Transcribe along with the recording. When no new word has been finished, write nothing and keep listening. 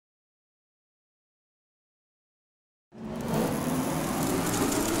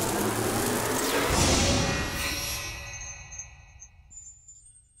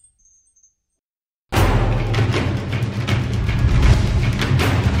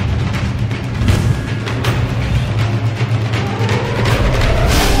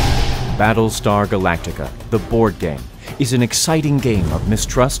Battlestar Galactica, the board game, is an exciting game of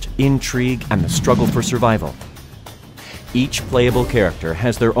mistrust, intrigue, and the struggle for survival. Each playable character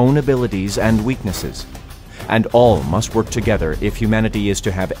has their own abilities and weaknesses, and all must work together if humanity is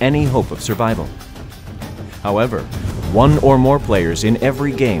to have any hope of survival. However, one or more players in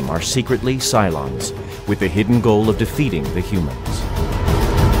every game are secretly Cylons, with the hidden goal of defeating the humans.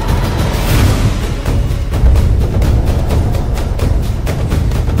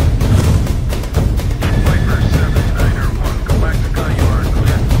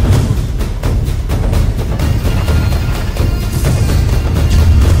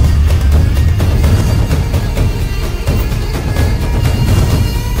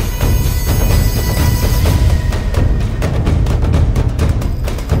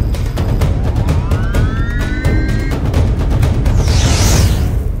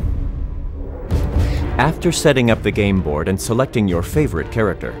 After setting up the game board and selecting your favorite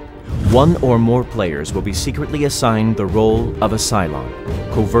character, one or more players will be secretly assigned the role of a Cylon,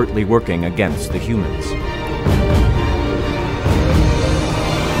 covertly working against the humans.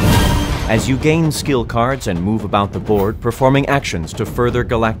 As you gain skill cards and move about the board, performing actions to further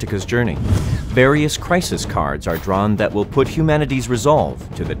Galactica's journey, various crisis cards are drawn that will put humanity's resolve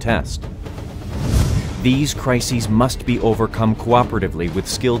to the test. These crises must be overcome cooperatively with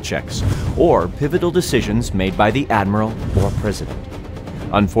skill checks or pivotal decisions made by the Admiral or President.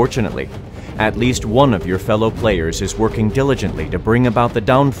 Unfortunately, at least one of your fellow players is working diligently to bring about the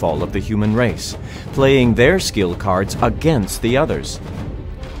downfall of the human race, playing their skill cards against the others.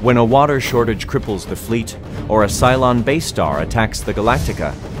 When a water shortage cripples the fleet or a Cylon base star attacks the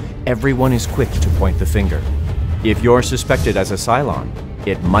Galactica, everyone is quick to point the finger. If you're suspected as a Cylon,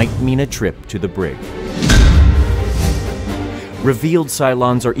 it might mean a trip to the brig. Revealed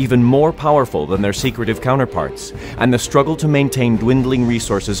Cylons are even more powerful than their secretive counterparts, and the struggle to maintain dwindling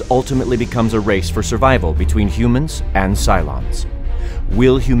resources ultimately becomes a race for survival between humans and Cylons.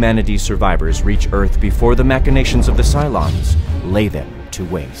 Will humanity's survivors reach Earth before the machinations of the Cylons lay them to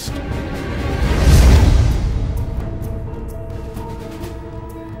waste?